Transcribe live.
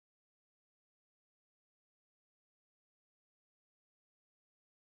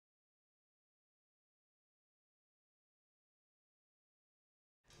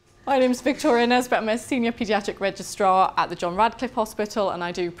My name's Victoria Nesbitt. I'm a Senior Paediatric Registrar at the John Radcliffe Hospital, and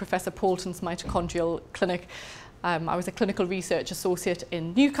I do Professor Poulton's Mitochondrial Clinic. I was a Clinical Research Associate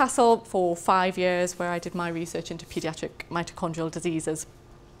in Newcastle for 5 years, where I did my research into paediatric mitochondrial diseases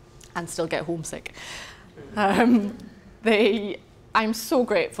and still get homesick. I'm so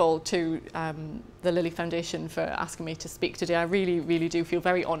grateful to the Lilly Foundation for asking me to speak today. I really do feel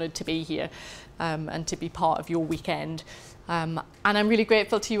very honoured to be here and to be part of your weekend. And I'm really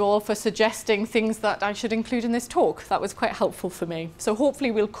grateful to you all for suggesting things that I should include in this talk. That was quite helpful for me. So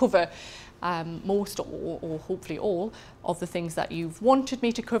hopefully we'll cover most or hopefully all of the things that you've wanted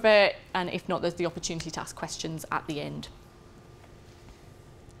me to cover, and if not, there's the opportunity to ask questions at the end.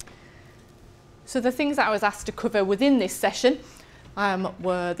 So the things that I was asked to cover within this session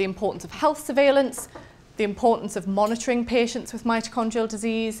were the importance of health surveillance, the importance of monitoring patients with mitochondrial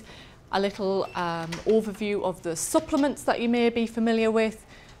disease, a little overview of the supplements that you may be familiar with,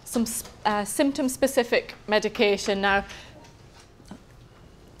 some symptom-specific medication. Now,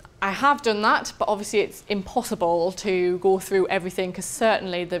 I have done that, but obviously it's impossible to go through everything, because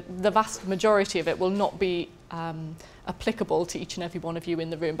certainly the vast majority of it will not be applicable to each and every one of you in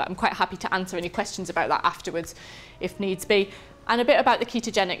the room, but I'm quite happy to answer any questions about that afterwards if needs be. And a bit about the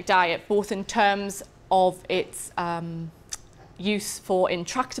ketogenic diet, both in terms of its use for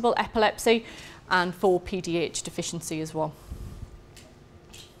intractable epilepsy and for PDH deficiency as well.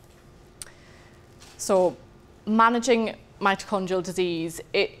 So managing mitochondrial disease,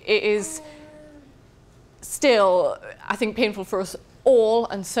 it is still, I think, painful for us all,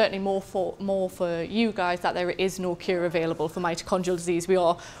 and certainly more for you guys, that there is no cure available for mitochondrial disease. We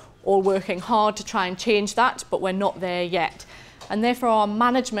are all working hard to try and change that, but we're not there yet. And therefore our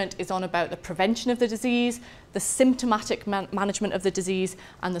management is on about the prevention of the disease, the symptomatic management of the disease,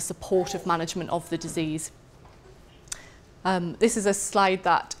 and the supportive management of the disease. This is a slide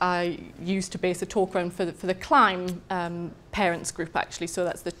that I used to base a talk around for the CLIMB parents group, actually. So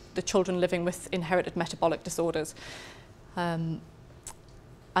that's the children living with inherited metabolic disorders. And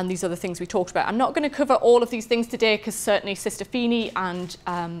these are the things we talked about. I'm not going to cover all of these things today, because certainly Sister Feeney and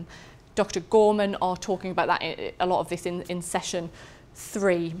Dr. Gorman are talking about that, a lot of this in session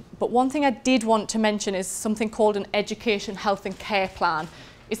 3. But one thing I did want to mention is something called an education, health and care plan.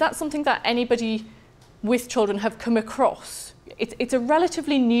 Is that something that anybody with children have come across? It's a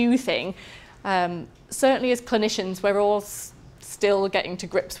relatively new thing. Certainly as clinicians, we're all still getting to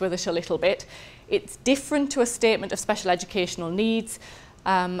grips with it a little bit. It's different to a statement of special educational needs.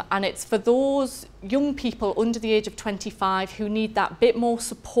 And it's for those young people under the age of 25 who need that bit more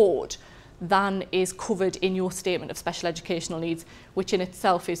support than is covered in your statement of special educational needs, which in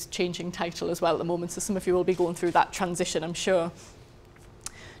itself is changing title as well at the moment. So some of you will be going through that transition, I'm sure.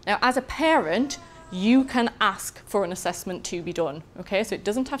 Now, as a parent, you can ask for an assessment to be done. Okay, so it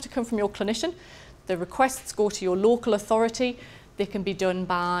doesn't have to come from your clinician. The requests go to your local authority. They can be done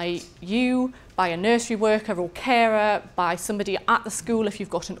by you, by a nursery worker or carer, by somebody at the school if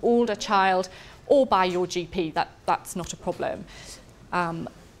you've got an older child, or by your GP. That's not a problem.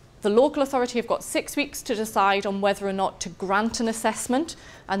 The local authority have got 6 weeks to decide on whether or not to grant an assessment,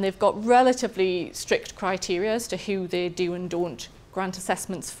 and they've got relatively strict criteria as to who they do and don't grant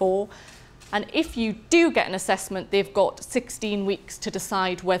assessments for. And if you do get an assessment, they've got 16 weeks to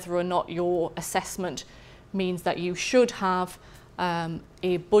decide whether or not your assessment means that you should have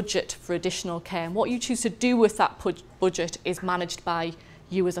a budget for additional care. And what you choose to do with that budget is managed by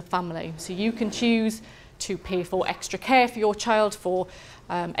you as a family. So you can choose to pay for extra care for your child, for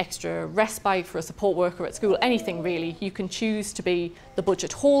extra respite for a support worker at school, anything really. You can choose to be the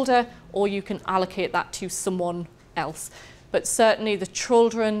budget holder, or you can allocate that to someone else. But certainly the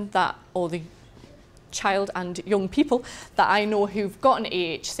children that, or the child and young people that I know who've got an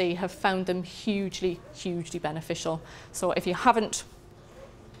AHC have found them hugely beneficial. So if you haven't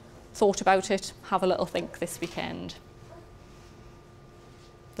thought about it, have a little think this weekend.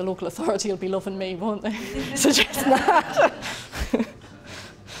 The local authority will be loving me, won't they? Suggesting that.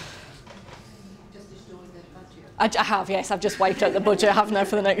 I have, yes, I've just wiped out the budget, haven't I,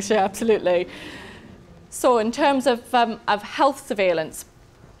 for the next year, absolutely. So in terms of health surveillance,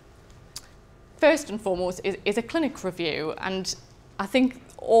 first and foremost is a clinic review, and I think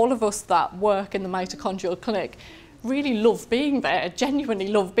all of us that work in the mitochondrial clinic really love being there, genuinely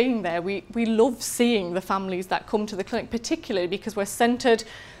love being there. We love seeing the families that come to the clinic, particularly because we're centred,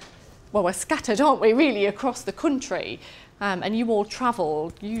 well, we're scattered, aren't we, really, across the country, and you all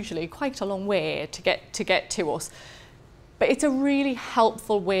travel usually quite a long way to get to us. But it's a really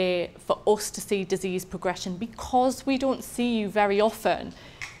helpful way for us to see disease progression. Because we don't see you very often,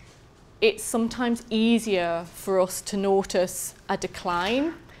 it's sometimes easier for us to notice a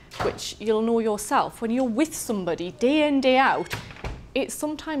decline which you'll know yourself. When you're with somebody day in, day out, it's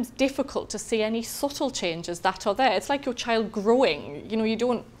sometimes difficult to see any subtle changes that are there. It's like your child growing. You know, you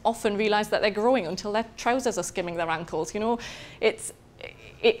don't often realise that they're growing until their trousers are skimming their ankles. You know, it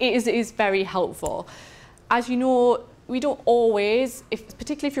is very helpful. As you know, we don't always,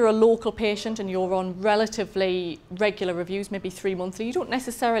 particularly if you're a local patient and you're on relatively regular reviews, maybe 3 monthly, you don't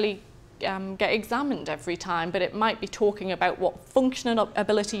necessarily get examined every time, but it might be talking about what functional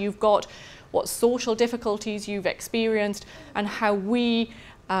ability you've got, what social difficulties you've experienced, and how we,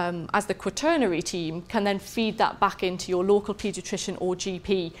 as the quaternary team, can then feed that back into your local paediatrician or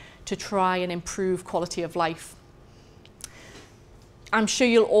GP to try and improve quality of life. I'm sure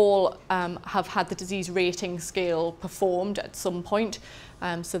you'll all have had the disease rating scale performed at some point.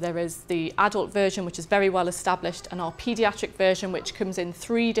 So there is the adult version, which is very well established, and our paediatric version, which comes in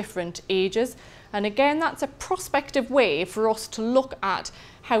 3 different ages. And again, that's a prospective way for us to look at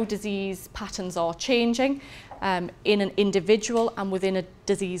how disease patterns are changing in an individual and within a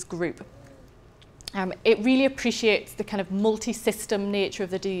disease group. It really appreciates the kind of multi-system nature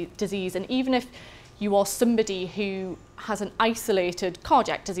of the disease, and even if you are somebody who has an isolated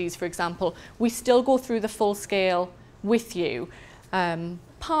cardiac disease, for example, we still go through the full scale with you,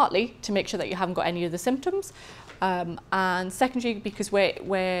 partly to make sure that you haven't got any of the symptoms, and secondly because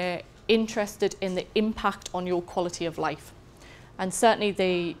we're interested in the impact on your quality of life. And certainly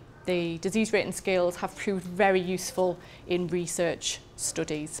the disease rating scales have proved very useful in research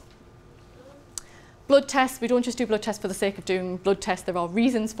studies. Blood tests, we don't just do blood tests for the sake of doing blood tests. There are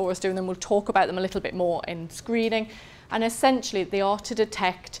reasons for us doing them. We'll talk about them a little bit more in screening. And essentially, they are to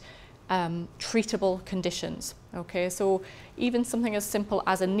detect treatable conditions. Okay, so even something as simple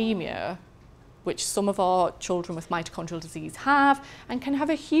as anemia, which some of our children with mitochondrial disease have, and can have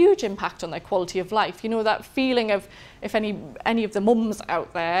a huge impact on their quality of life. You know, that feeling of, if any of the mums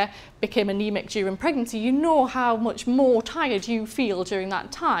out there became anemic during pregnancy, you know how much more tired you feel during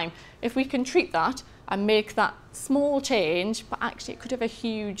that time. If we can treat that and make that small change, but actually it could have a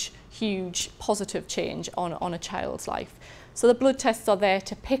huge, huge positive change on a child's life. So the blood tests are there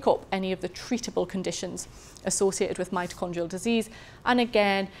to pick up any of the treatable conditions associated with mitochondrial disease. And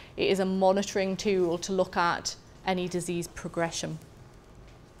again, it is a monitoring tool to look at any disease progression.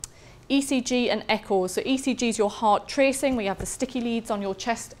 ECG and echoes. So ECG is your heart tracing. We have the sticky leads on your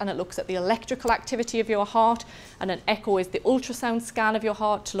chest and it looks at the electrical activity of your heart. And an echo is the ultrasound scan of your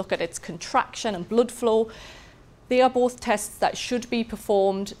heart to look at its contraction and blood flow. They are both tests that should be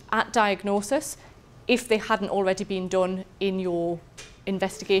performed at diagnosis if they hadn't already been done in your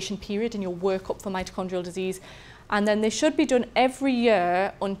investigation period, in your workup for mitochondrial disease. And then they should be done every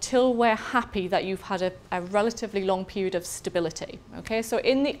year until we're happy that you've had a relatively long period of stability. Okay, so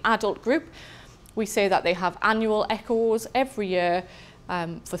in the adult group, we say that they have annual echoes every year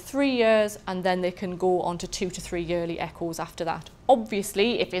for 3 years, and then they can go on to 2 to 3 yearly echoes after that.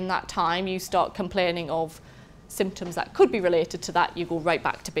 Obviously, if in that time you start complaining of symptoms that could be related to that, you go right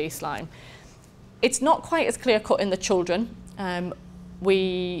back to baseline. It's not quite as clear-cut in the children.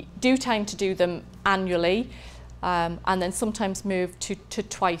 We do tend to do them annually, and then sometimes move to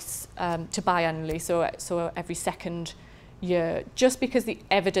twice, to biannually, so every 2nd year, just because the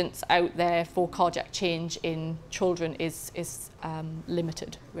evidence out there for cardiac change in children is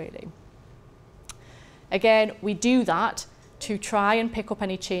limited, really. Again, we do that to try and pick up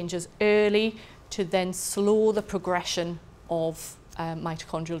any changes early to then slow the progression of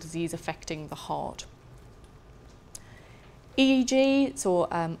mitochondrial disease affecting the heart. EEG, so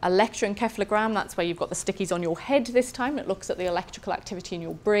electroencephalogram, that's where you've got the stickies on your head this time. It looks at the electrical activity in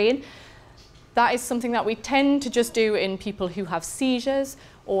your brain. That is something that we tend to just do in people who have seizures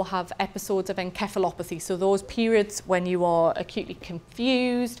or have episodes of encephalopathy. So those periods when you are acutely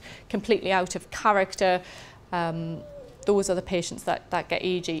confused, completely out of character, those are the patients that get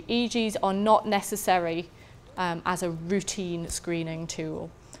EEG. EEGs are not necessary as a routine screening tool.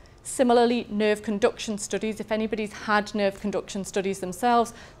 Similarly, nerve conduction studies, if anybody's had nerve conduction studies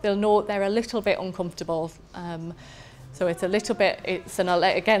themselves, they'll know they're a little bit uncomfortable. So it's a little bit,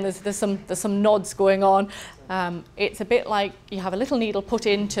 again, there's some nods going on. It's a bit like you have a little needle put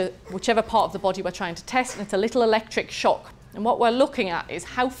into whichever part of the body we're trying to test, and it's a little electric shock. And what we're looking at is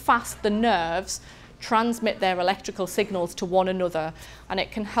how fast the nerves transmit their electrical signals to one another, and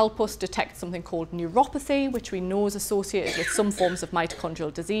it can help us detect something called neuropathy, which we know is associated with some forms of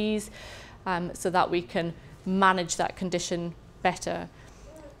mitochondrial disease, so that we can manage that condition better.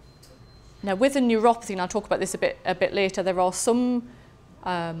 Now, with the neuropathy, and I'll talk about this a bit later, there are some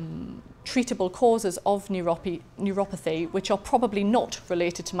treatable causes of neuropathy which are probably not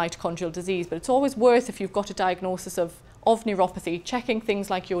related to mitochondrial disease, but it's always worth, if you've got a diagnosis of of neuropathy, checking things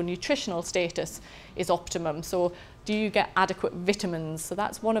like your nutritional status is optimum. So do you get adequate vitamins? So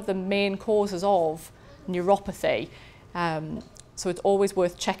that's one of the main causes of neuropathy. So it's always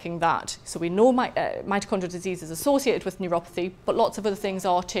worth checking that. So we know mitochondrial disease is associated with neuropathy, but lots of other things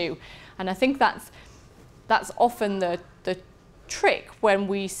are too. And I think that's often the trick when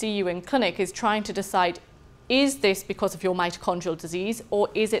we see you in clinic, is trying to decide, is this because of your mitochondrial disease or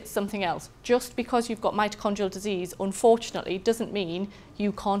is it something else? Just because you've got mitochondrial disease, unfortunately, doesn't mean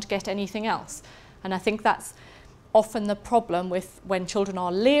you can't get anything else. And I think that's often the problem with when children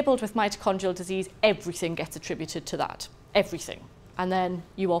are labelled with mitochondrial disease, everything gets attributed to that, everything. And then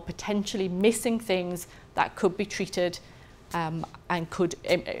you are potentially missing things that could be treated and could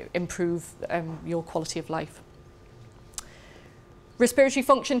improve your quality of life. Respiratory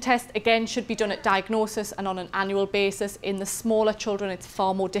function test, again, should be done at diagnosis and on an annual basis. In the smaller children, it's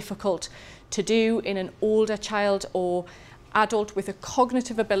far more difficult to do. In an older child or adult with a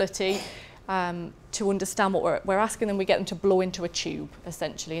cognitive ability to understand what we're asking them, we get them to blow into a tube,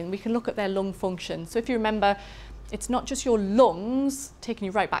 essentially, and we can look at their lung function. So if you remember, it's not just your lungs, taking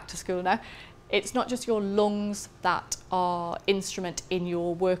you right back to school now, it's not just your lungs that are instrument in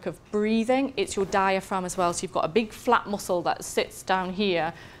your work of breathing, it's your diaphragm as well. So you've got a big flat muscle that sits down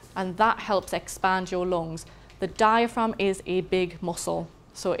here, and that helps expand your lungs. The diaphragm is a big muscle.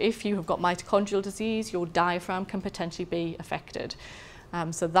 So if you have got mitochondrial disease, your diaphragm can potentially be affected.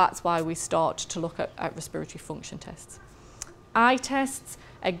 So that's why we start to look at respiratory function tests. Eye tests,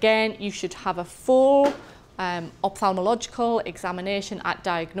 again, you should have a full ophthalmological examination at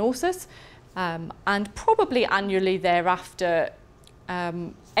diagnosis. And probably annually thereafter,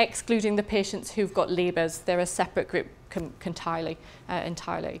 excluding the patients who've got labours. They're a separate group entirely.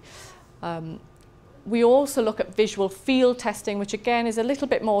 We also look at visual field testing, which again is a little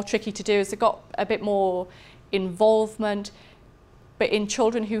bit more tricky to do. It's got a bit more involvement. But in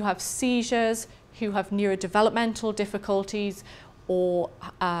children who have seizures, who have neurodevelopmental difficulties, or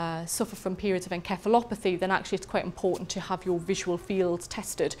suffer from periods of encephalopathy, then actually it's quite important to have your visual fields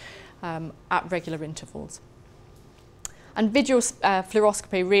tested at regular intervals. And visual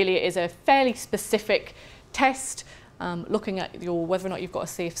fluoroscopy really is a fairly specific test, looking at whether or not you've got a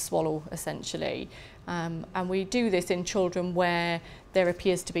safe swallow, essentially. And we do this in children where there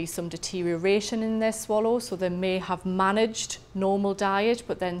appears to be some deterioration in their swallow, so they may have managed normal diet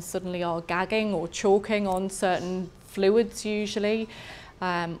but then suddenly are gagging or choking on certain fluids usually,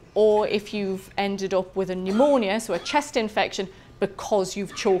 or if you've ended up with a pneumonia, so a chest infection, because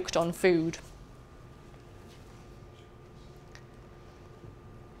you've choked on food.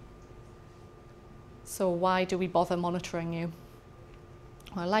 So why do we bother monitoring you?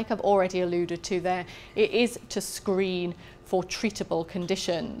 Well, like I've already alluded to there, it is to screen for treatable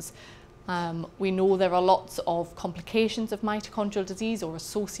conditions. We know there are lots of complications of mitochondrial disease or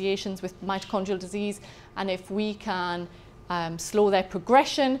associations with mitochondrial disease, and if we can slow their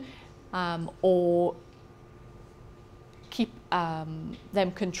progression or keep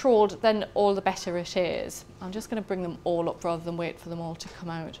them controlled, then all the better it is. I'm just going to bring them all up rather than wait for them all to come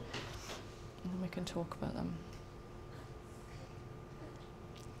out, and then we can talk about them.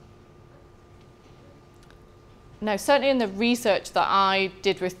 Now, certainly in the research that I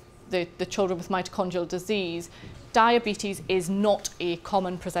did with the children with mitochondrial disease, diabetes is not a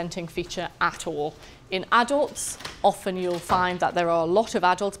common presenting feature at all. In adults, often you'll find that there are a lot of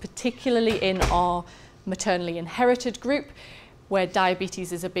adults, particularly in our maternally inherited group, where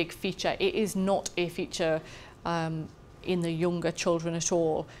diabetes is a big feature. It is not a feature in the younger children at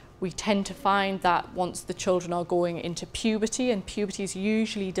all. We tend to find that once the children are going into puberty, and puberty is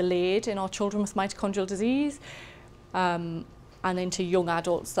usually delayed in our children with mitochondrial disease, and into young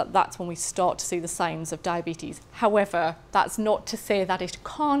adults, that's when we start to see the signs of diabetes. However, that's not to say that it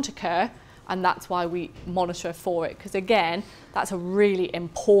can't occur, and that's why we monitor for it, because again, that's a really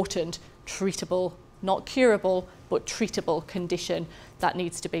important treatable, not curable, but treatable condition that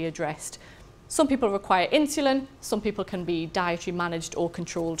needs to be addressed. Some people require insulin, some people can be dietary managed or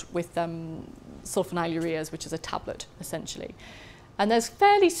controlled with sulfonylureas, which is a tablet, essentially. And there's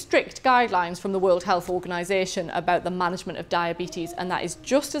fairly strict guidelines from the World Health Organization about the management of diabetes, and that is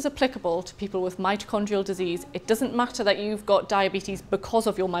just as applicable to people with mitochondrial disease. It doesn't matter that you've got diabetes because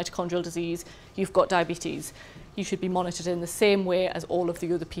of your mitochondrial disease, you've got diabetes. You should be monitored in the same way as all of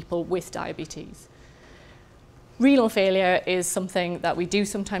the other people with diabetes. Renal failure is something that we do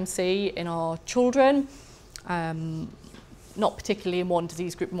sometimes see in our children, not particularly in one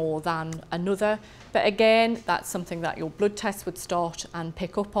disease group more than another. But again, that's something that your blood tests would start and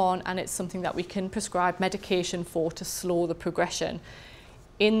pick up on, and it's something that we can prescribe medication for to slow the progression.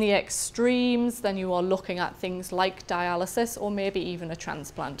 In the extremes, then you are looking at things like dialysis or maybe even a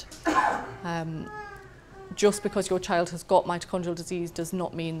transplant. Just because your child has got mitochondrial disease does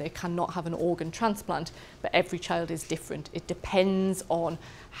not mean they cannot have an organ transplant, but every child is different. It depends on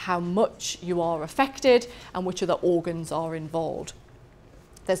how much you are affected and which other organs are involved.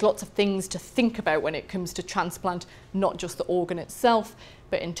 There's lots of things to think about when it comes to transplant, not just the organ itself,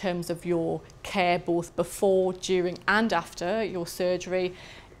 but in terms of your care both before, during and after your surgery,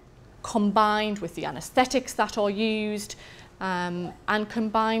 combined with the anaesthetics that are used, and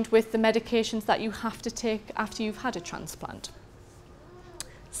combined with the medications that you have to take after you've had a transplant.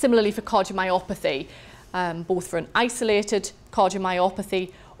 Similarly for cardiomyopathy, both for an isolated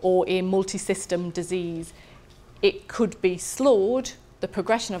cardiomyopathy or a multi-system disease, it could be slowed, the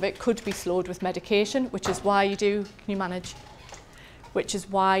progression of it could be slowed with medication, which is why which is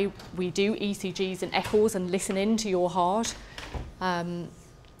why we do ECGs and echoes and listen into your heart.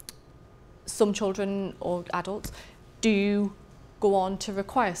 Some children or adults do go on to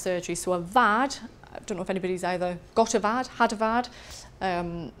require surgery. So a VAD, I don't know if anybody's either got a VAD, had a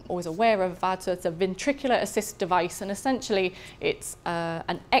VAD, or is aware of a VAD, so it's a ventricular assist device, and essentially it's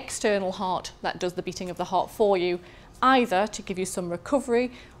an external heart that does the beating of the heart for you, either to give you some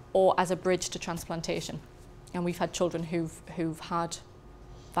recovery or as a bridge to transplantation. And we've had children who've had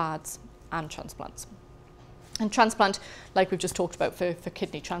VADs and transplants. And transplant, like we've just talked about for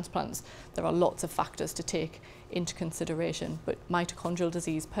kidney transplants, there are lots of factors to take into consideration, but mitochondrial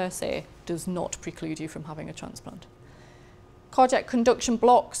disease per se does not preclude you from having a transplant. Cardiac conduction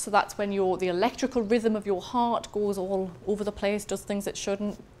blocks, so that's when the electrical rhythm of your heart goes all over the place, does things it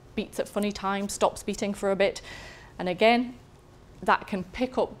shouldn't, beats at funny times, stops beating for a bit. And again, that can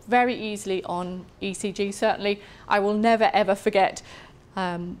pick up very easily on ECG, certainly. I will never ever forget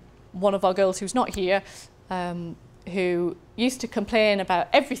one of our girls who's not here, who used to complain about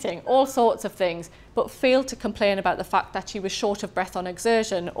everything, all sorts of things, but failed to complain about the fact that she was short of breath on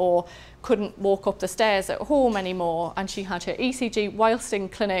exertion or couldn't walk up the stairs at home anymore. And she had her ECG whilst in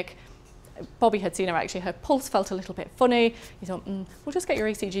clinic. Bobby had seen her actually, her pulse felt a little bit funny. He thought, we'll just get your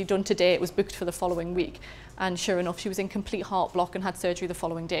ECG done today. It was booked for the following week. And sure enough, she was in complete heart block and had surgery the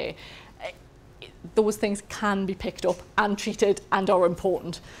following day. Those things can be picked up and treated and are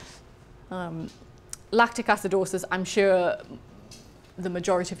important. Lactic acidosis, I'm sure the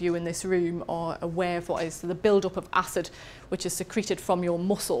majority of you in this room are aware of what is the buildup of acid which is secreted from your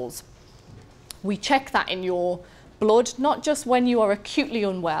muscles. We check that in your blood, not just when you are acutely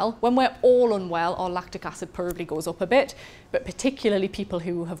unwell. When we're all unwell, our lactic acid probably goes up a bit, but particularly people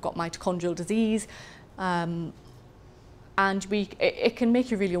who have got mitochondrial disease, and it can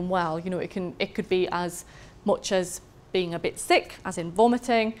make you really unwell. You know, it could be as much as being a bit sick, as in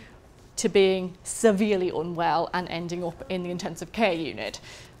vomiting, to being severely unwell and ending up in the intensive care unit.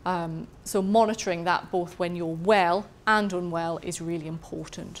 So monitoring that both when you're well and unwell is really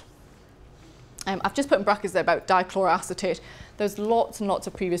important. I've just put in brackets there about dichloroacetate. There's lots and lots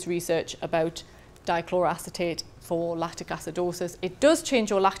of previous research about dichloroacetate for lactic acidosis. It does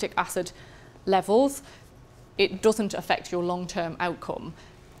change your lactic acid levels. It doesn't affect your long-term outcome.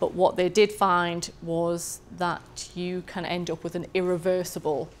 But what they did find was that you can end up with an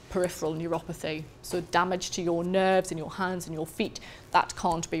irreversible peripheral neuropathy. So damage to your nerves in your hands and your feet, that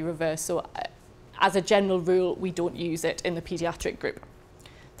can't be reversed. So as a general rule, we don't use it in the pediatric group.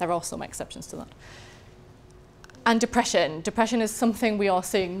 There are some exceptions to that. And depression. Depression is something we are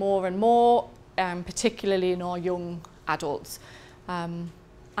seeing more and more, particularly in our young adults, and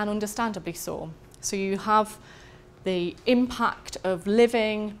understandably so. So you have the impact of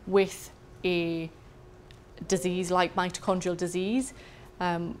living with a disease like mitochondrial disease,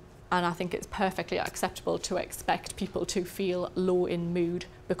 and I think it's perfectly acceptable to expect people to feel low in mood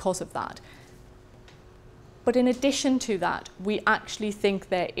because of that. But in addition to that, we actually think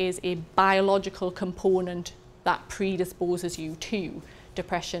there is a biological component that predisposes you to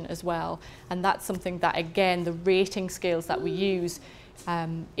depression as well, and that's something that, again, the rating scales that we use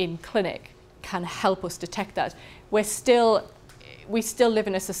in clinic can help us detect that. We still live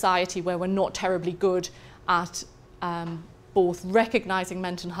in a society where we're not terribly good at both recognising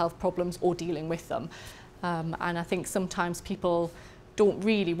mental health problems or dealing with them. And I think sometimes people don't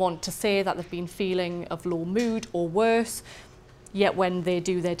really want to say that they've been feeling of low mood or worse, yet when they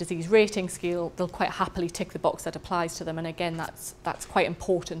do their disease rating scale, they'll quite happily tick the box that applies to them. And again, that's quite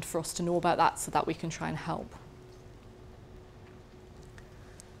important for us to know about that so that we can try and help.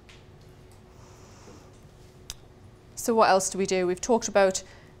 So what else do we do? We've talked about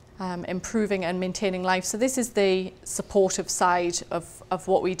improving and maintaining life. So this is the supportive side of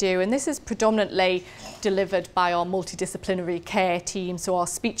what we do, and this is predominantly delivered by our multidisciplinary care team, so our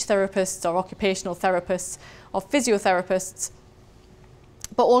speech therapists, our occupational therapists, our physiotherapists,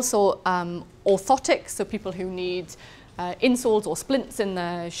 but also orthotics, so people who need insoles or splints in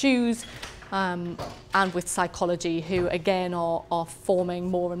their shoes, and with psychology, who again are forming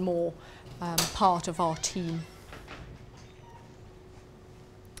more and more part of our team.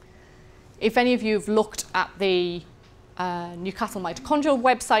 If any of you have looked at the Newcastle Mitochondrial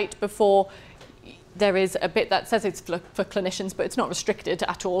website before, there is a bit that says it's for clinicians, but it's not restricted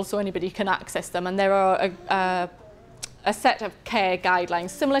at all, so anybody can access them. And there are a set of care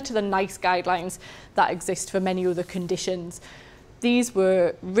guidelines, similar to the NICE guidelines that exist for many other conditions. These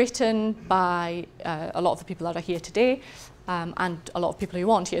were written by a lot of the people that are here today, and a lot of people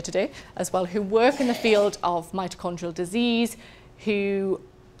who aren't here today as well, who work in the field of mitochondrial disease, who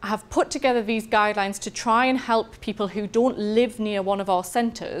have put together these guidelines to try and help people who don't live near one of our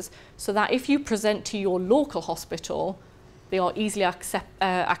centres, so that if you present to your local hospital, they are easily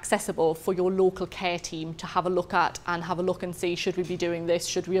accessible for your local care team to have a look at and have a look and see, should we be doing this,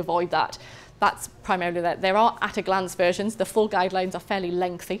 should we avoid that. That's primarily that. There are at-a-glance versions. The full guidelines are fairly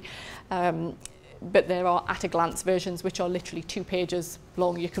lengthy, but there are at-a-glance versions which are literally 2 pages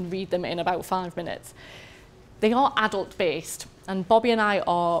long. You can read them in about 5 minutes. They are adult-based, and Bobby and I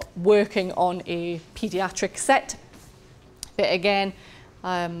are working on a paediatric set. But again,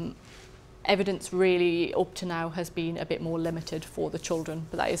 evidence really up to now has been a bit more limited for the children,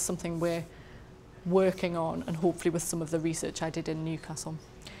 but that is something we're working on, and hopefully with some of the research I did in Newcastle.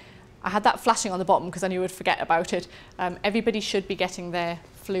 I had that flashing on the bottom because I knew I'd forget about it. Everybody should be getting their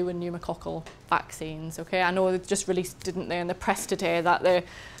flu and pneumococcal vaccines, okay? I know they just released, didn't they, in the press today, that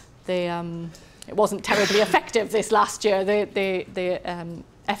it wasn't terribly effective this last year. The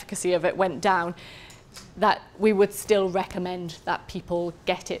efficacy of it went down. That we would still recommend that people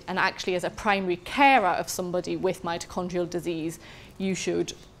get it. And actually, as a primary carer of somebody with mitochondrial disease, you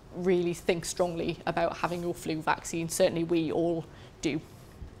should really think strongly about having your flu vaccine. Certainly we all do.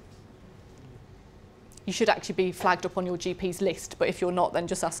 You should actually be flagged up on your GP's list, but if you're not, then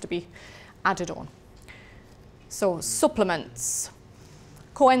just has to be added on. So supplements.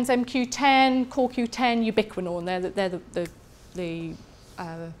 Coenzyme Q10, CoQ10, ubiquinone, they're the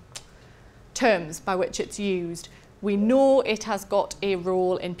terms by which it's used. We know it has got a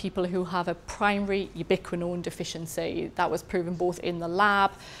role in people who have a primary ubiquinone deficiency. That was proven both in the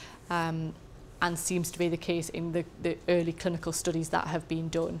lab and seems to be the case in the early clinical studies that have been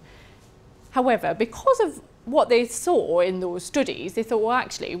done. However, because of what they saw in those studies, they thought, well,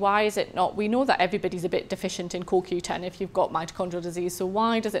 actually, why is it not? We know that everybody's a bit deficient in CoQ10 if you've got mitochondrial disease, so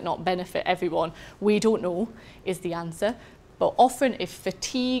why does it not benefit everyone? We don't know, is the answer. But often, if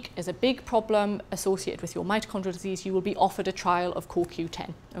fatigue is a big problem associated with your mitochondrial disease, you will be offered a trial of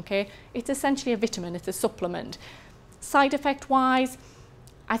CoQ10, okay? It's essentially a vitamin, it's a supplement. Side effect-wise,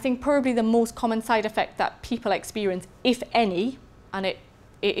 I think probably the most common side effect that people experience, if any, and it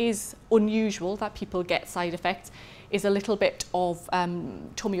is unusual that people get side effects, is a little bit of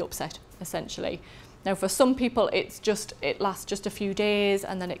tummy upset, essentially. Now, for some people, it lasts just a few days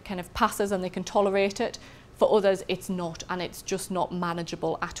and then it kind of passes and they can tolerate it. For others, it's not, and it's just not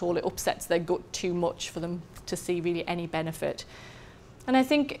manageable at all. It upsets their gut too much for them to see really any benefit. And I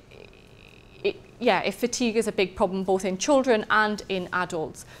think, if fatigue is a big problem both in children and in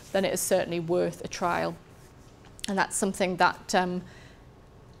adults, then it is certainly worth a trial. And that's something that,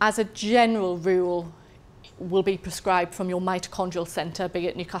 as a general rule, will be prescribed from your mitochondrial centre, be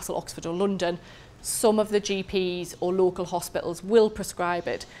it Newcastle, Oxford or London. Some of the GPs or local hospitals will prescribe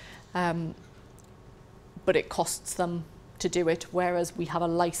it, but it costs them to do it, whereas we have a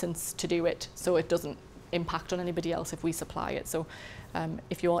licence to do it, so it doesn't impact on anybody else if we supply it. So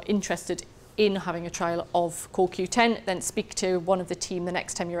if you are interested in having a trial of CoQ10, then speak to one of the team the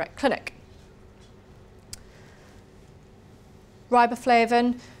next time you're at clinic.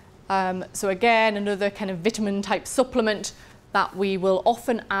 Riboflavin, so again, another kind of vitamin type supplement that we will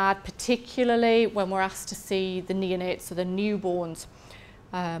often add, particularly when we're asked to see the neonates, so the newborns,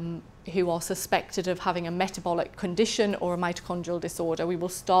 who are suspected of having a metabolic condition or a mitochondrial disorder. We will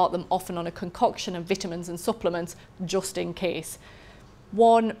start them often on a concoction of vitamins and supplements just in case.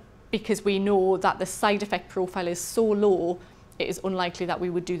 One, because we know that the side effect profile is so low, it is unlikely that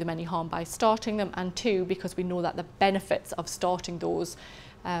we would do them any harm by starting them. And two, because we know that the benefits of starting those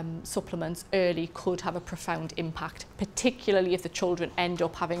supplements early could have a profound impact, particularly if the children end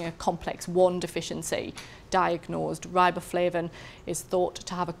up having a complex 1 deficiency diagnosed. Riboflavin is thought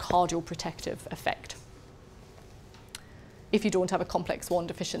to have a cardioprotective effect. if you don't have a complex 1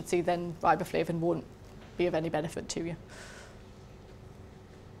 deficiency, then riboflavin won't be of any benefit to you.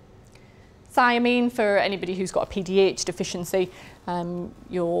 Thiamine, for anybody who's got a PDH deficiency,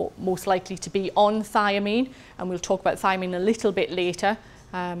 you're most likely to be on thiamine, and we'll talk about thiamine a little bit later.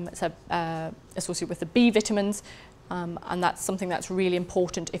 It's associated with the B vitamins, and that's something that's really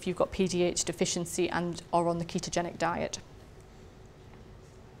important if you've got PDH deficiency and are on the ketogenic diet.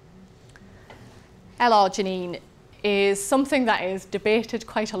 L-arginine is something that is debated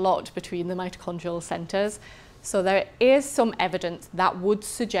quite a lot between the mitochondrial centres. So there is some evidence that would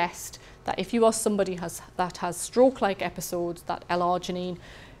suggest that if you are somebody that has stroke-like episodes, that L-arginine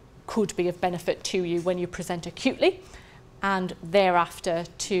could be of benefit to you when you present acutely, and thereafter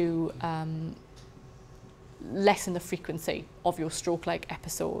to lessen the frequency of your stroke-like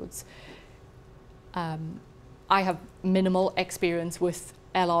episodes. I have minimal experience with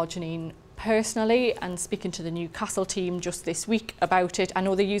L-arginine personally, and speaking to the Newcastle team just this week about it, I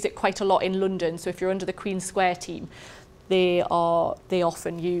know they use it quite a lot in London. So if you're under the Queen Square team, they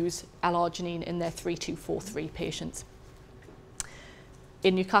often use L-arginine in their 3243 patients.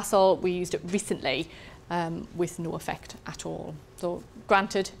 In Newcastle, we used it recently with no effect at all. So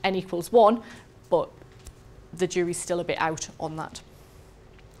granted, N equals 1, but the jury's still a bit out on that.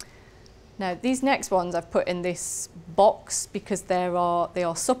 Now, these next ones I've put in this box because they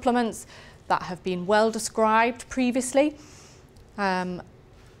are supplements that have been well described previously, but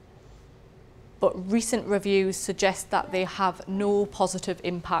recent reviews suggest that they have no positive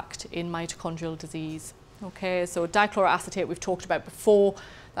impact in mitochondrial disease. Okay, so dichloroacetate we've talked about before,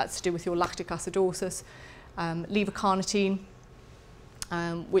 that's to do with your lactic acidosis. Levocarnitine,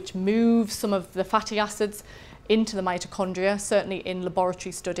 which moves some of the fatty acids into the mitochondria, certainly in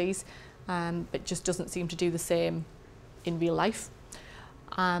laboratory studies, but just doesn't seem to do the same in real life.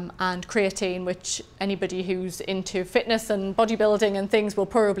 And creatine, which anybody who's into fitness and bodybuilding and things will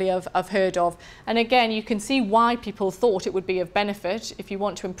probably have heard of. And again, you can see why people thought it would be of benefit. If you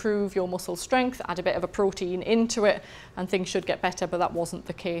want to improve your muscle strength, add a bit of a protein into it and things should get better, but that wasn't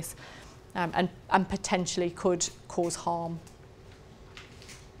the case, and potentially could cause harm.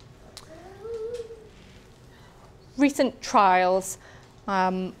 Recent trials.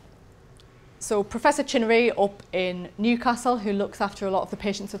 So Professor Chinnery up in Newcastle, who looks after a lot of the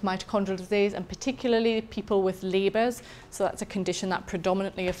patients with mitochondrial disease, and particularly people with Leber's, so that's a condition that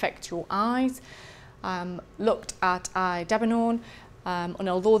predominantly affects your eyes, looked at idebenone, and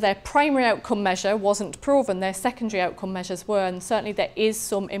although their primary outcome measure wasn't proven, their secondary outcome measures were, and certainly there is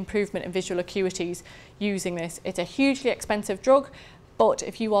some improvement in visual acuities using this. It's a hugely expensive drug, but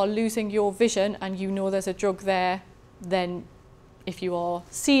if you are losing your vision and you know there's a drug there, then if you are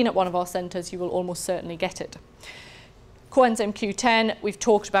seen at one of our centres, you will almost certainly get it. Coenzyme Q10, we've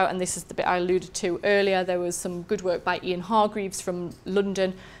talked about, and this is the bit I alluded to earlier. There was some good work by Ian Hargreaves from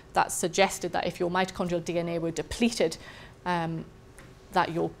London that suggested that if your mitochondrial DNA were depleted,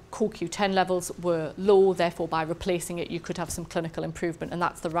 that your CoQ10 levels were low, therefore by replacing it you could have some clinical improvement, and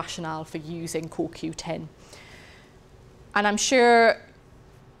that's the rationale for using CoQ10. And I'm sure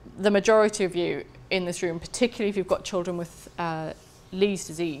the majority of you in this room, particularly if you've got children with Lee's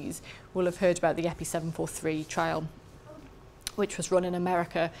disease, will have heard about the EPI-743 trial, which was run in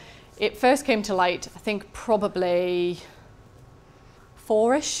America. It first came to light, I think, probably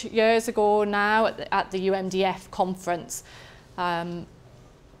 4-ish years ago now at the UMDF conference, and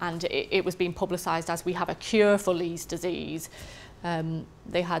it was being publicised as we have a cure for Lee's disease.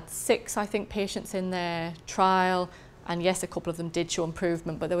 They had 6, I think, patients in their trial, and yes, a couple of them did show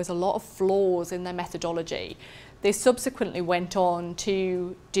improvement, but there was a lot of flaws in their methodology. They subsequently went on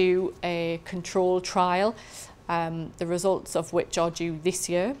to do a control trial, the results of which are due this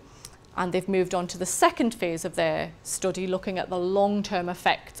year, and they've moved on to the second phase of their study, looking at the long-term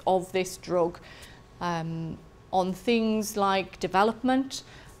effects of this drug on things like development,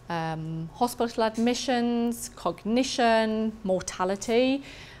 hospital admissions, cognition, mortality,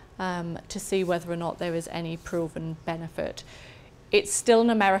 to see whether or not there is any proven benefit. It's still an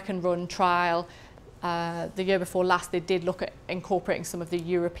American-run trial. The year before last, they did look at incorporating some of the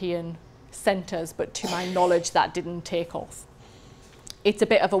European centres, but to my knowledge, that didn't take off. It's a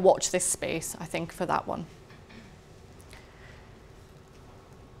bit of a watch this space, I think, for that one.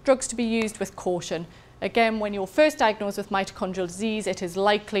 Drugs to be used with caution. Again, when you're first diagnosed with mitochondrial disease, it is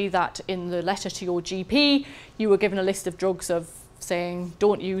likely that in the letter to your GP, you were given a list of drugs of saying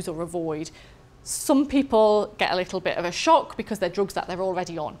don't use or avoid. Some people get a little bit of a shock because they're drugs that they're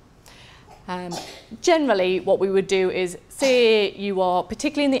already on. Generally, what we would do is, say you are,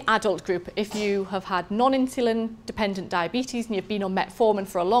 particularly in the adult group, if you have had non-insulin dependent diabetes and you've been on metformin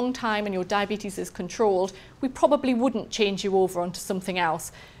for a long time and your diabetes is controlled, we probably wouldn't change you over onto something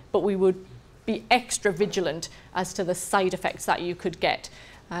else, but we would be extra vigilant as to the side effects that you could get.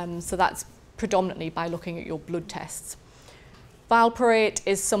 So that's predominantly by looking at your blood tests. Valproate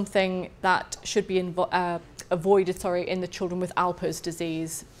is something that should be avoided in the children with Alpers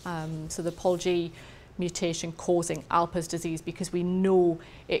disease, so the POLG mutation causing Alpers disease, because we know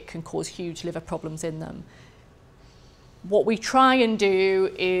it can cause huge liver problems in them. What we try and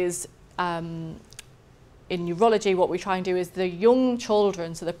do is, in neurology, what we try and do is the young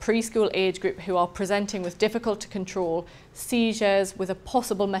children, so the preschool age group who are presenting with difficult to control seizures with a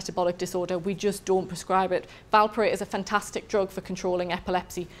possible metabolic disorder, we just don't prescribe it. Valproate is a fantastic drug for controlling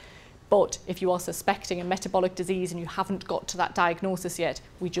epilepsy, but if you are suspecting a metabolic disease and you haven't got to that diagnosis yet,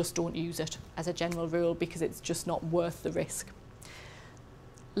 we just don't use it as a general rule because it's just not worth the risk.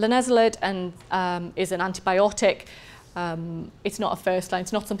 Linezolid is an antibiotic. It's not a first line,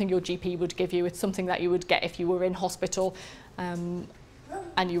 it's not something your GP would give you, it's something that you would get if you were in hospital and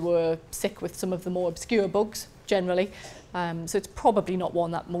you were sick with some of the more obscure bugs generally. So it's probably not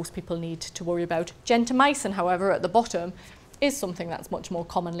one that most people need to worry about. Gentamicin, however, at the bottom is something that's much more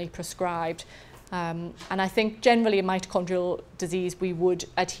commonly prescribed. And I think generally in mitochondrial disease we would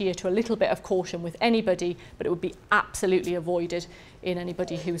adhere to a little bit of caution with anybody, but it would be absolutely avoided in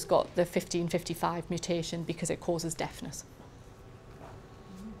anybody who's got the 1555 mutation because it causes deafness.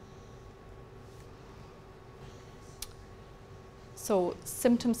 So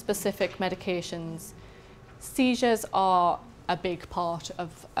symptom-specific medications. Seizures are a big part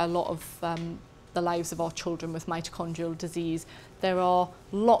of a lot of the lives of our children with mitochondrial disease. There are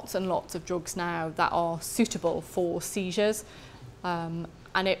lots and lots of drugs now that are suitable for seizures, and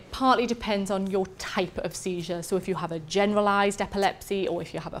it partly depends on your type of seizure. So if you have a generalized epilepsy, or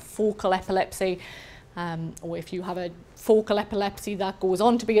if you have a focal epilepsy, or if you have a focal epilepsy that goes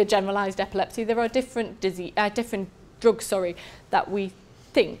on to be a generalized epilepsy, there are different drugs that we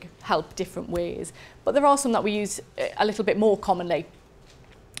think help different ways. But there are some that we use a little bit more commonly,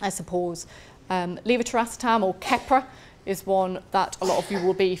 I suppose. Levetiracetam, or Keppra, is one that a lot of you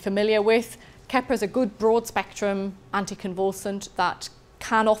will be familiar with. Keppra is a good broad spectrum anticonvulsant that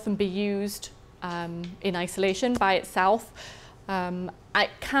can often be used in isolation by itself. It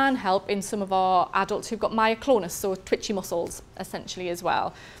can help in some of our adults who've got myoclonus, so twitchy muscles essentially as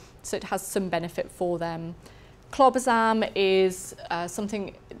well. So it has some benefit for them. Clobazam is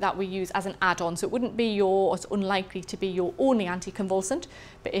something that we use as an add-on, so it wouldn't be it's unlikely to be your only anticonvulsant,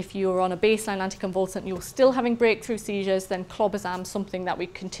 but if you're on a baseline anticonvulsant and you're still having breakthrough seizures, then clobazam is something that we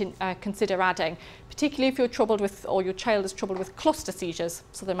consider adding, particularly if you're troubled with, or your child is troubled with cluster seizures.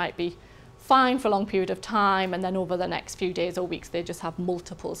 So they might be fine for a long period of time, and then over the next few days or weeks they just have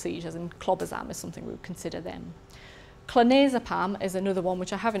multiple seizures, and clobazam is something we would consider them. Clonazepam is another one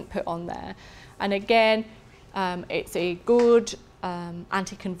which I haven't put on there, and again, it's a good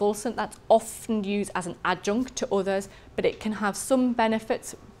anticonvulsant that's often used as an adjunct to others, but it can have some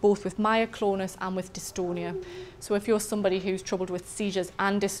benefits both with myoclonus and with dystonia. So if you're somebody who's troubled with seizures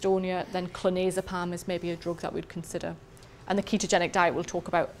and dystonia, then clonazepam is maybe a drug that we'd consider. And the ketogenic diet we'll talk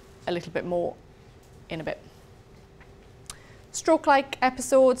about a little bit more in a bit. Stroke-like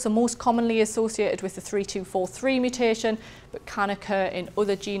episodes are most commonly associated with the 3243 mutation, but can occur in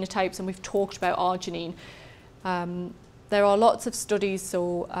other genotypes, and we've talked about arginine. There are lots of studies,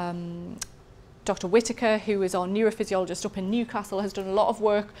 so Dr. Whitaker, who is our neurophysiologist up in Newcastle, has done a lot of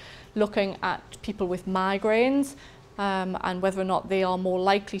work looking at people with migraines and whether or not they are more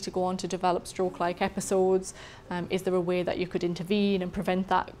likely to go on to develop stroke-like episodes. Is there a way that you could intervene and prevent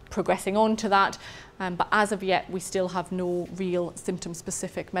that progressing on to that? But as of yet, we still have no real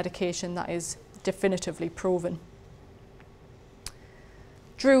symptom-specific medication that is definitively proven.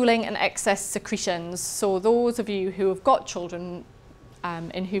 Drooling and excess secretions. So those of you who have got children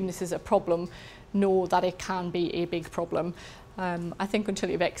in whom this is a problem know that it can be a big problem. I think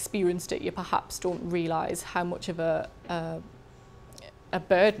until you've experienced it, you perhaps don't realise how much of a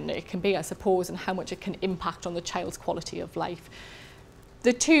burden it can be, I suppose, and how much it can impact on the child's quality of life.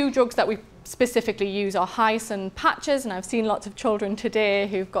 The two drugs that we specifically use are hyoscine patches, and I've seen lots of children today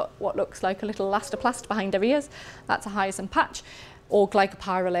who've got what looks like a little elastoplast behind their ears. That's a hyoscine patch. Or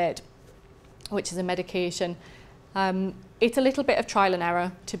glycopyrrolate, which is a medication. It's a little bit of trial and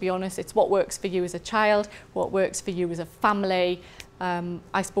error, to be honest. It's what works for you as a child, what works for you as a family.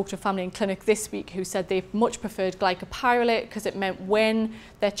 I spoke to a family in clinic this week who said they much preferred glycopyrrolate because it meant when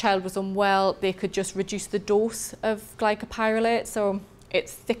their child was unwell, they could just reduce the dose of glycopyrrolate. So It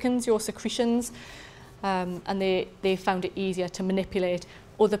thickens your secretions, and they found it easier to manipulate.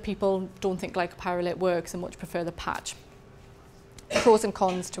 Other people don't think glycopyrrolate works and much prefer the patch. Pros and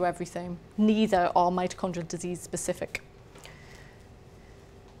cons to everything. Neither are mitochondrial disease specific.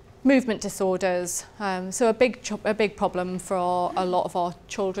 Movement disorders, so a big problem for a lot of our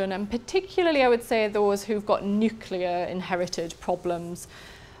children, and particularly I would say those who've got nuclear inherited problems.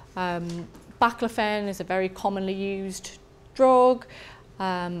 Baclofen is a very commonly used drug,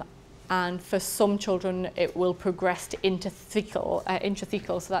 and for some children it will progress to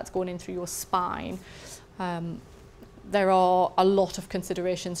intrathecal, so that's going in through your spine. There are a lot of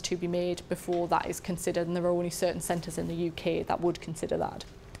considerations to be made before that is considered, and there are only certain centres in the UK that would consider that.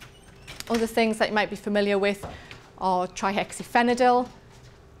 Other things that you might be familiar with are trihexyphenidyl. Are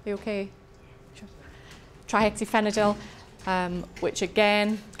you okay? Sure. Trihexyphenidyl, which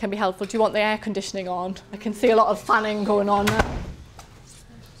again can be helpful. Do you want the air conditioning on? I can see a lot of fanning going on there.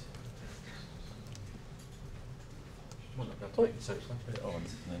 Oh. So put it on and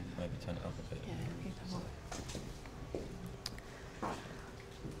then maybe turn it up a bit.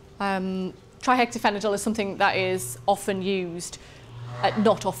 Trihexyphenidyl is something that is often used,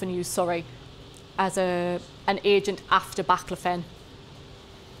 not often used, sorry, as an agent after baclofen.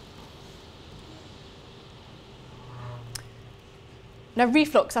 Now,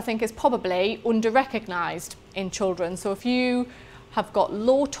 reflux, I think, is probably under-recognised in children. So if you have got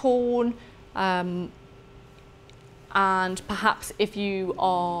low tone, and perhaps if you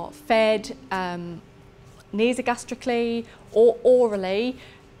are fed nasogastrically or orally,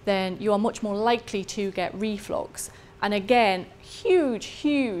 then you are much more likely to get reflux. And again,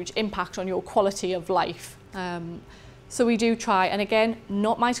 huge impact on your quality of life. So we do try, and again,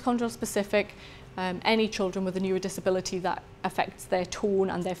 not mitochondrial specific, any children with a neurodisability that affects their tone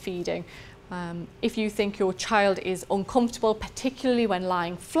and their feeding. If you think your child is uncomfortable, particularly when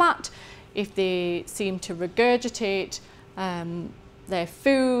lying flat, if they seem to regurgitate their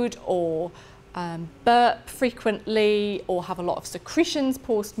food or burp frequently or have a lot of secretions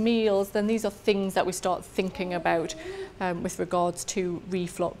post meals, then these are things that we start thinking about with regards to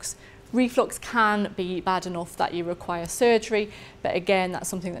reflux. Reflux can be bad enough that you require surgery, but again, that's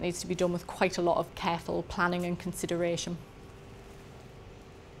something that needs to be done with quite a lot of careful planning and consideration.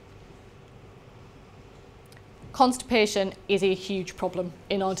 Constipation is a huge problem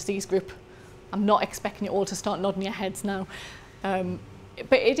in our disease group. I'm not expecting you all to start nodding your heads now.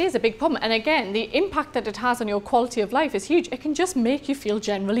 But it is a big problem, and again, the impact that it has on your quality of life is huge. It can just make you feel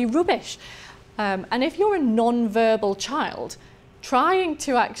generally rubbish. And if you're a non-verbal child, trying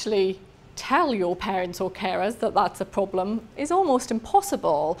to actually tell your parents or carers that that's a problem is almost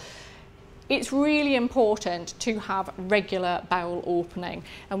impossible. It's really important to have regular bowel opening.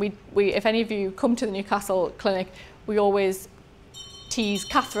 And if any of you come to the Newcastle clinic, we always tease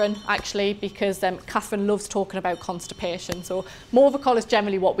Catherine, actually, because Catherine loves talking about constipation. So Movicol is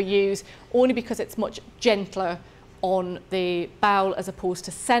generally what we use, only because it's much gentler on the bowel as opposed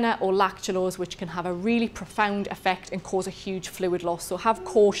to Senna or lactulose, which can have a really profound effect and cause a huge fluid loss. So have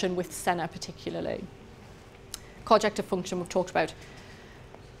caution with Senna particularly. Corjective function we've talked about.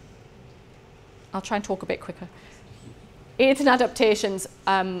 I'll try and talk a bit quicker. Aids and adaptations.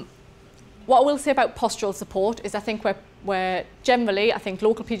 What I will say about postural support is I think we're generally, I think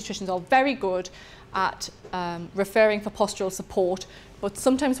local paediatricians are very good at referring for postural support, but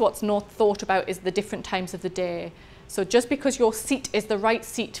sometimes what's not thought about is the different times of the day. So just because your seat is the right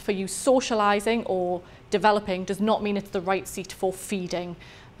seat for you socialising or developing does not mean it's the right seat for feeding,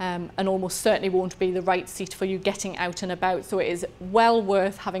 and almost certainly won't be the right seat for you getting out and about. So it is well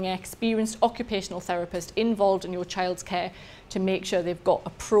worth having an experienced occupational therapist involved in your child's care to make sure they've got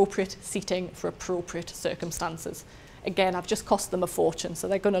appropriate seating for appropriate circumstances. Again, I've just cost them a fortune, so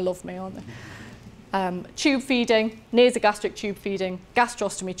they're going to love me, aren't they? Tube feeding, nasogastric tube feeding,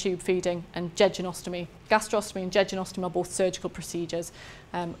 gastrostomy tube feeding, and jejunostomy. Gastrostomy and jejunostomy are both surgical procedures,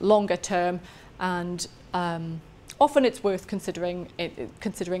 longer term, and often it's worth considering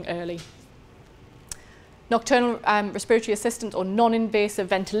early. Nocturnal respiratory assistant or non-invasive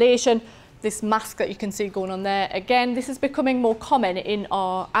ventilation. This mask that you can see going on there, again, this is becoming more common in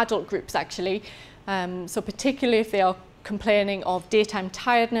our adult groups actually. So particularly if they are complaining of daytime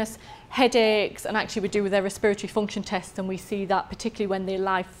tiredness, headaches, and actually we do their respiratory function tests and we see that particularly when they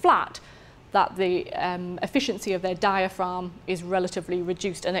lie flat, that the efficiency of their diaphragm is relatively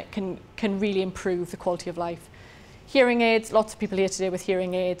reduced, and it can really improve the quality of life. Hearing aids, lots of people here today with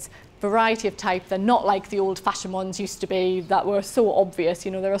hearing aids, variety of type. They're not like the old-fashioned ones used to be that were so obvious.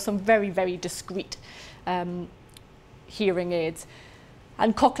 You know, there are some very, very discreet hearing aids.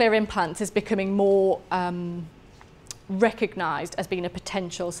 And cochlear implants is becoming more recognised as being a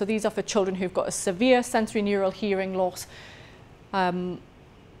potential. So these are for children who've got a severe sensory neural hearing loss.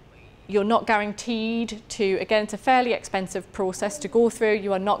 You're not guaranteed to, again, it's a fairly expensive process to go through.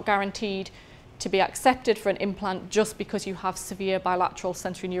 You are not guaranteed to be accepted for an implant just because you have severe bilateral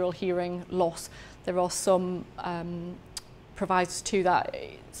sensory neural hearing loss. There are some provisos to that.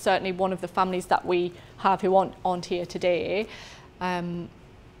 Certainly one of the families that we have who aren't here today,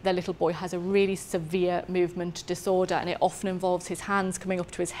 their little boy has a really severe movement disorder, and it often involves his hands coming up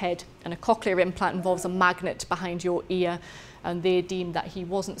to his head, and a cochlear implant involves a magnet behind your ear, and they deemed that he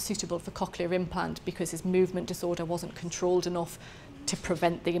wasn't suitable for cochlear implant because his movement disorder wasn't controlled enough to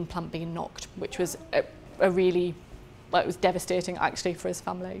prevent the implant being knocked, which was a really, well, it was devastating actually for his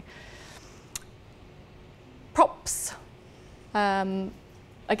family. Props.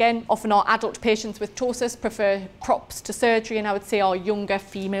 Again, often our adult patients with ptosis prefer props to surgery, and I would say our younger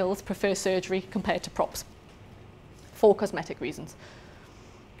females prefer surgery compared to props for cosmetic reasons.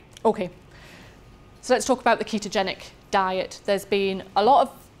 Okay, so let's talk about the ketogenic diet. There's been a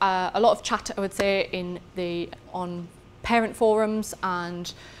lot of chat, I would say, on parent forums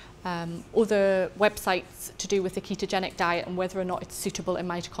and other websites to do with the ketogenic diet and whether or not it's suitable in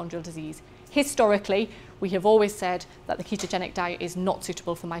mitochondrial disease. Historically, we have always said that the ketogenic diet is not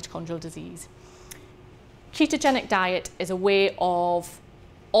suitable for mitochondrial disease. Ketogenic diet is a way of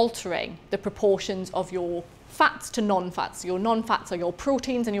altering the proportions of your fats to non-fats. Your non-fats are your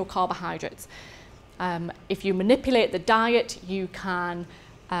proteins and your carbohydrates. If you manipulate the diet, you can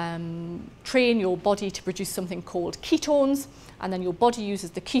train your body to produce something called ketones, and then your body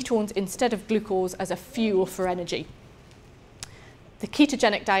uses the ketones instead of glucose as a fuel for energy. The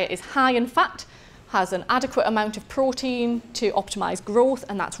ketogenic diet is high in fat, has an adequate amount of protein to optimize growth,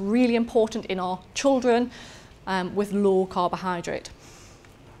 and that's really important in our children with low carbohydrate.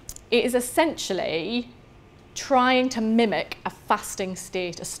 It is essentially trying to mimic a fasting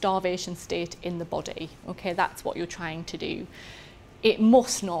state, a starvation state in the body. Okay, that's what you're trying to do. It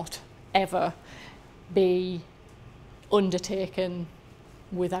must not ever be undertaken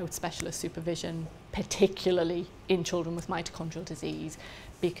without specialist supervision, particularly in children with mitochondrial disease,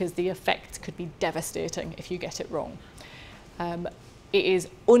 because the effects could be devastating if you get it wrong. It is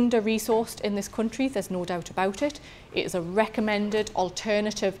under-resourced in this country, there's no doubt about it. It is a recommended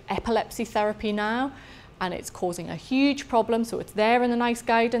alternative epilepsy therapy now, and it's causing a huge problem, so it's there in the NICE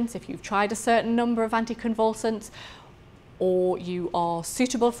guidance. If you've tried a certain number of anticonvulsants or you are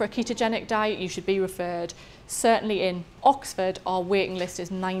suitable for a ketogenic diet, you should be referred. Certainly in Oxford, our waiting list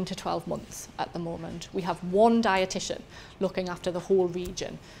is 9 to 12 months at the moment. We have one dietitian looking after the whole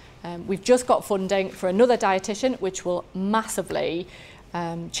region. We've just got funding for another dietitian, which will massively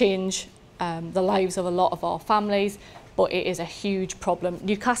change the lives of a lot of our families, but it is a huge problem.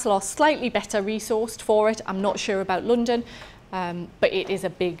 Newcastle are slightly better resourced for it. I'm not sure about London, but it is a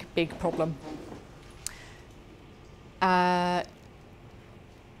big, big problem. I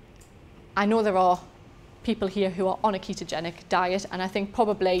know there are people here who are on a ketogenic diet, and I think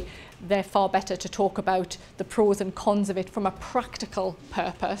probably they're far better to talk about the pros and cons of it from a practical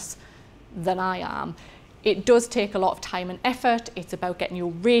purpose than I am. It does take a lot of time and effort. It's about getting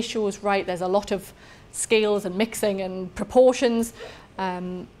your ratios right. There's a lot of scales and mixing and proportions.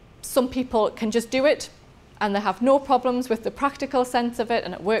 Some people can just do it and they have no problems with the practical sense of it,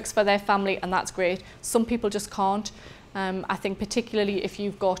 and it works for their family, and that's great. Some people just can't. I think particularly if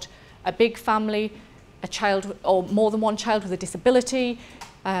you've got a big family, a child or more than one child with a disability,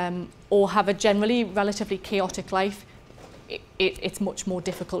 or have a generally relatively chaotic life, it's much more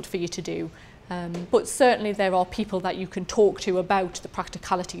difficult for you to do. But certainly there are people that you can talk to about the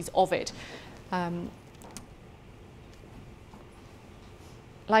practicalities of it.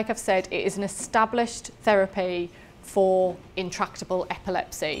 Like I've said, it is an established therapy for intractable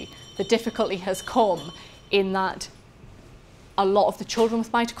epilepsy. The difficulty has come in that a lot of the children with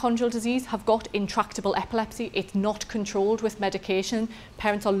mitochondrial disease have got intractable epilepsy. It's not controlled with medication.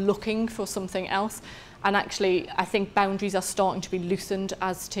 Parents are looking for something else. And actually, I think boundaries are starting to be loosened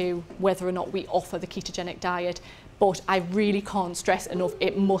as to whether or not we offer the ketogenic diet. But I really can't stress enough,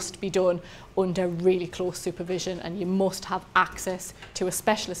 it must be done under really close supervision, and you must have access to a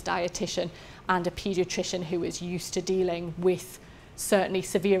specialist dietitian and a paediatrician who is used to dealing with certainly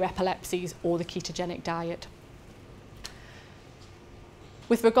severe epilepsies or the ketogenic diet.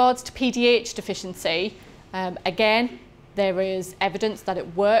 With regards to PDH deficiency, again, there is evidence that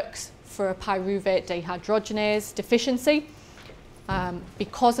it works for a pyruvate dehydrogenase deficiency.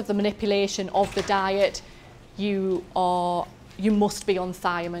 Because of the manipulation of the diet, you must be on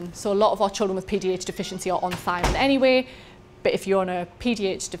thiamine. So a lot of our children with PDH deficiency are on thiamine anyway, But if you're on a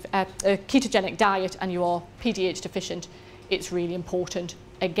ketogenic diet and you are PDH deficient, it's really important.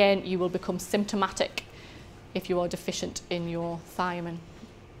 Again, you will become symptomatic if you are deficient in your thiamine.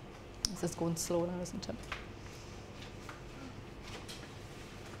 This is going slow now, isn't it?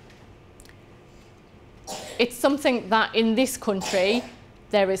 It's something that in this country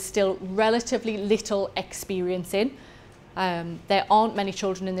there is still relatively little experience in. There aren't many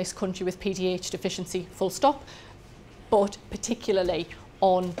children in this country with PDH deficiency, full stop, but particularly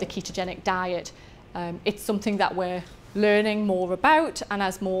on the ketogenic diet. It's something that we're learning more about, and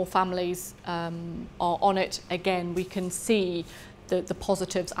as more families are on it, again, we can see the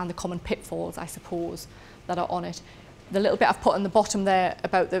positives and the common pitfalls, I suppose, that are on it. The little bit I've put on the bottom there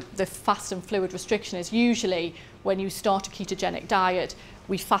about the fast and fluid restriction is usually when you start a ketogenic diet,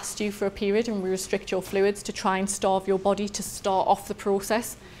 we fast you for a period and we restrict your fluids to try and starve your body to start off the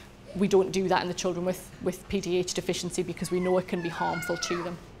process. We don't do that in the children with PDH deficiency because we know it can be harmful to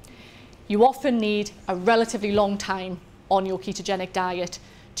them. You often need a relatively long time on your ketogenic diet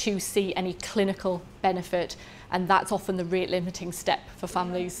to see any clinical benefit, and that's often the rate limiting step for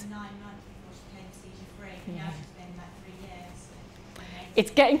families. 9 months before she became seizure-free, now she's been like 3 years.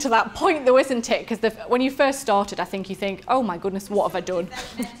 It's getting to that point though, isn't it? Because when you first started, I think you think, oh my goodness, what have I done?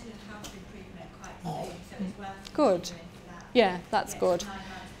 That's mental health improvement quite soon, so it's worth Good. considering for that. Yeah, that's good. 9 months.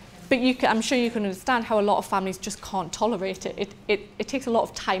 But I'm sure you can understand how a lot of families just can't tolerate it. It takes a lot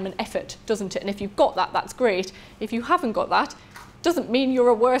of time and effort, doesn't it? And if you've got that, that's great. If you haven't got that, doesn't mean you're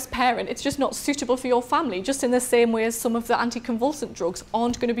a worse parent. It's just not suitable for your family, just in the same way as some of the anticonvulsant drugs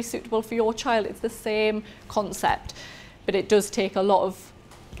aren't going to be suitable for your child. It's the same concept. But it does take a lot of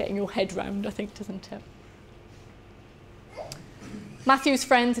getting your head round, I think, doesn't it? Matthew's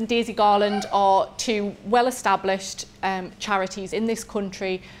Friends and Daisy Garland are two well-established charities in this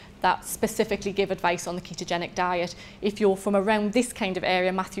country that specifically give advice on the ketogenic diet. If you're from around this kind of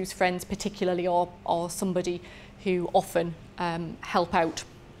area, Matthew's Friends particularly are somebody who often help out